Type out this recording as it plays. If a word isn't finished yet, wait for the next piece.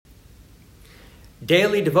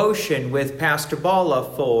Daily Devotion with Pastor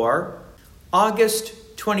Balla for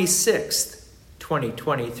August 26th,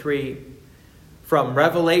 2023, from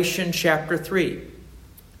Revelation chapter 3,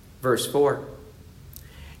 verse 4.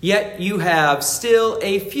 Yet you have still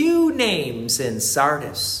a few names in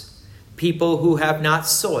Sardis, people who have not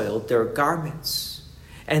soiled their garments,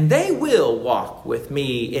 and they will walk with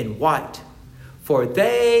me in white, for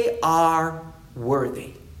they are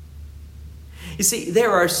worthy. You see,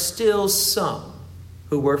 there are still some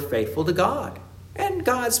who were faithful to God and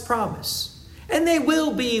God's promise, and they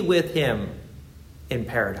will be with him in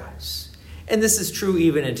paradise. And this is true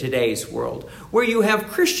even in today's world, where you have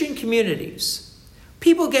Christian communities,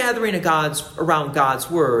 people gathering around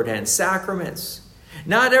God's word and sacraments.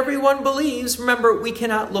 Not everyone believes. Remember, we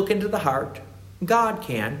cannot look into the heart. God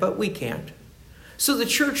can, but we can't. So the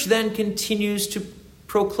church then continues to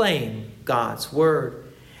proclaim God's word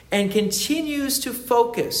and continues to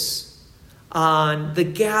focus on the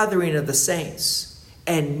gathering of the saints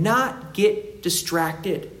and not get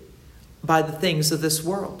distracted by the things of this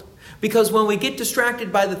world. Because when we get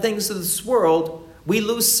distracted by the things of this world, we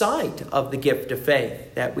lose sight of the gift of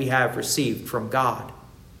faith that we have received from God.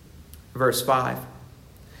 Verse 5.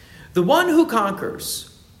 The one who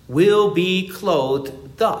conquers will be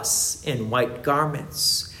clothed thus in white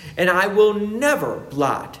garments, and I will never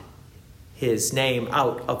blot his name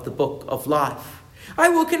out of the book of life. I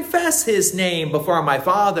will confess his name before my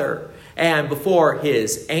Father and before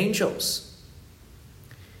his angels.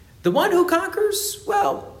 The one who conquers,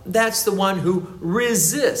 well, that's the one who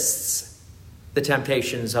resists the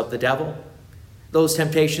temptations of the devil, those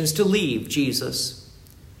temptations to leave Jesus.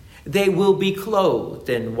 They will be clothed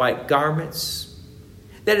in white garments.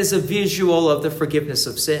 That is a visual of the forgiveness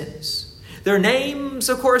of sins. Their names,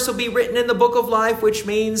 of course, will be written in the book of life, which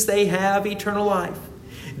means they have eternal life.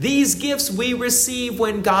 These gifts we receive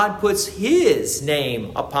when God puts his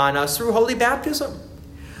name upon us through holy baptism.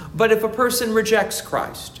 But if a person rejects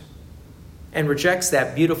Christ and rejects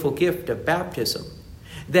that beautiful gift of baptism,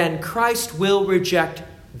 then Christ will reject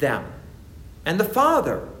them, and the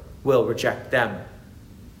Father will reject them,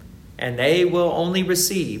 and they will only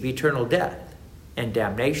receive eternal death and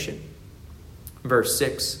damnation. Verse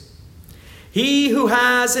 6. He who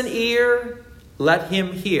has an ear, let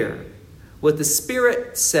him hear what the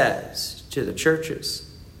Spirit says to the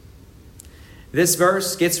churches. This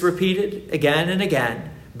verse gets repeated again and again,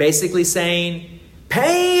 basically saying,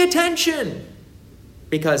 pay attention,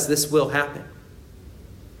 because this will happen.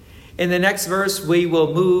 In the next verse, we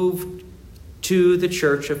will move to the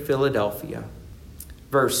church of Philadelphia.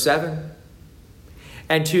 Verse 7.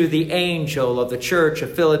 And to the angel of the church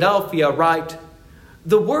of Philadelphia write,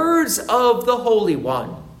 the words of the Holy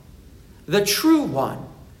One, the true one,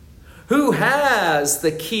 who has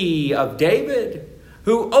the key of David,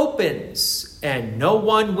 who opens and no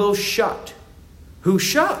one will shut, who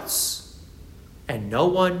shuts and no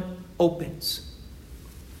one opens.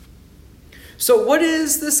 So what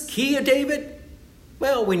is this key of David?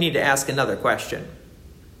 Well, we need to ask another question.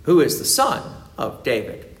 Who is the son of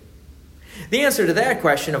David? The answer to that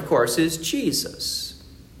question, of course, is Jesus.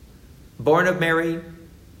 Born of Mary,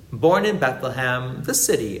 born in Bethlehem, the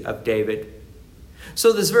city of David.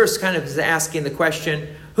 So this verse kind of is asking the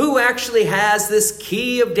question, who actually has this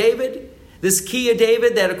key of David? This key of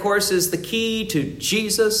David that, of course, is the key to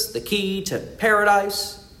Jesus, the key to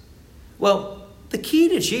paradise. Well, the key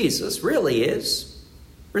to Jesus really is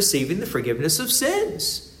receiving the forgiveness of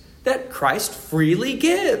sins that Christ freely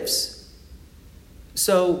gives.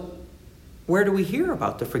 So where do we hear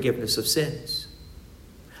about the forgiveness of sins?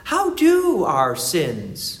 How do our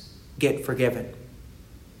sins get forgiven?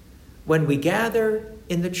 When we gather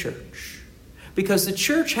in the church, because the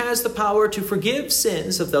church has the power to forgive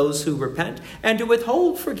sins of those who repent and to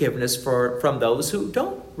withhold forgiveness from those who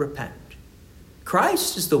don't repent.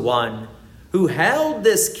 Christ is the one who held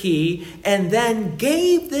this key and then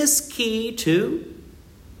gave this key to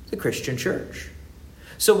the Christian church.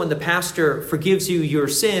 So when the pastor forgives you your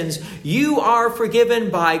sins, you are forgiven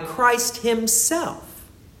by Christ himself.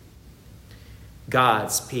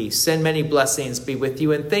 God's peace and many blessings be with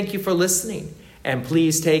you, and thank you for listening. And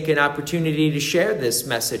please take an opportunity to share this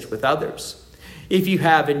message with others. If you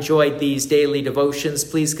have enjoyed these daily devotions,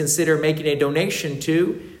 please consider making a donation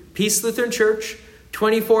to Peace Lutheran Church,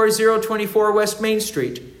 24024 West Main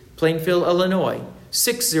Street, Plainfield, Illinois,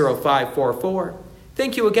 60544.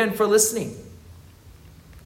 Thank you again for listening.